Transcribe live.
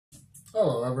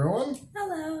Hello, everyone.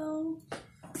 Hello.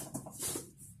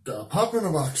 Got a pop in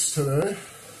a box today.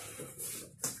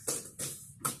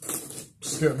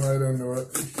 Just getting right into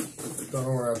it. Don't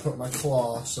know where I put my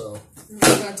claw, so. I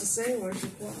was about to say, where's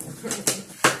your claw?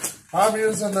 I'm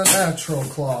using the natural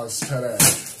claws today.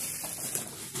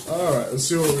 Alright, let's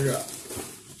see what we got.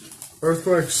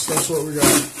 Earthquakes, that's what we got.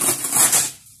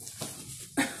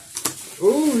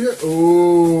 Ooh, yeah.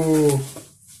 Ooh.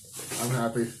 I'm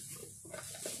happy.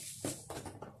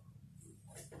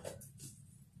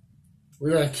 We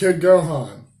got Kid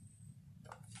Gohan.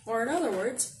 Or in other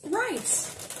words, rice.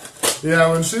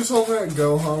 Yeah, when she told me that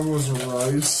Gohan was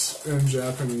rice in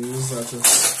Japanese, that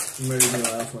just made me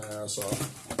laugh my ass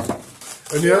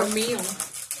off. And Or meal.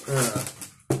 Yeah.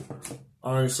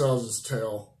 All he sells his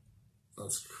tail.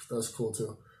 That's cool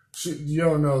too. You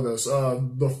don't know this.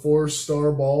 The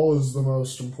 4-star ball is the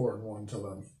most important one to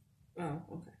them. Oh,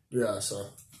 okay. Yeah,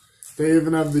 so they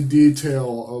even have the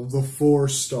detail of the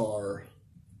 4-star.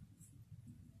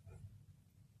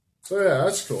 So yeah,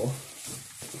 that's cool.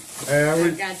 And I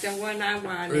got the one I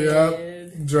wanted.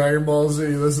 Yep, Dragon Ball Z.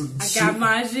 Listen, I got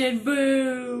Majin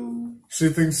Buu. She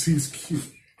thinks he's cute.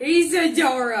 He's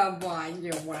adorable.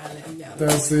 You want to know.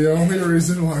 That's the only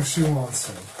reason why she wants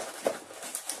him.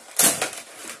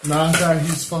 Not that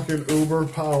he's fucking uber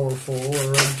powerful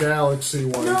or a galaxy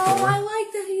wiper. No, I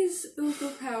like that he's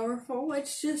uber powerful.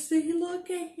 It's just that look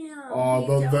at him. Oh,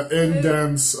 the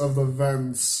indents of the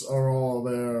vents are all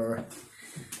there.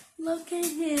 Look at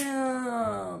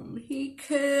him. He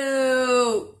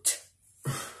cute.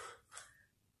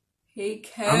 He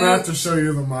cute. I'm gonna have to show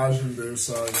you the Majin Buu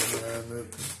saga, man.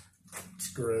 It's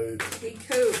great. He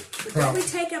cute. But don't be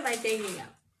taking my thingy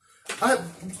out. I'm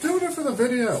doing it for the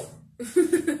video.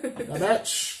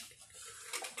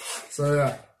 So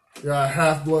yeah,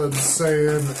 Half-Blood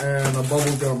Saiyan and a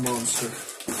bubblegum monster.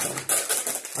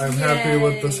 I'm happy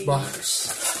with this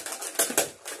box.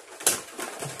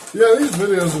 Yeah, these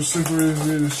videos are super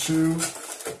easy to shoot.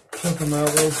 Check them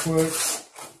out real quick.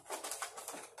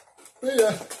 But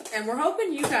yeah. And we're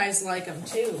hoping you guys like them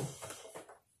too.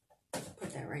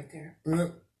 Put that right there. Yeah.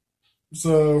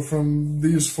 So from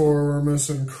these 4, we're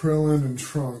missing Krillin and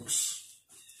Trunks.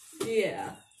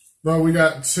 Yeah. But we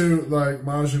got 2, like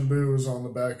Majin Buu is on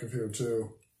the back of here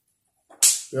too.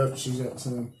 Yep, she's got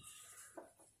some.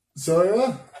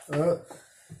 So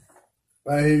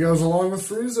yeah, he goes along with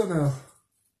Frieza now.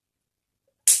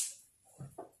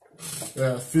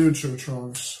 Yeah, future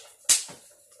Trunks.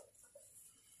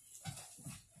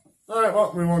 Alright,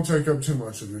 well, we won't take up too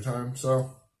much of your time,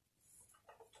 so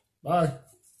bye.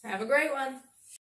 Have a great one.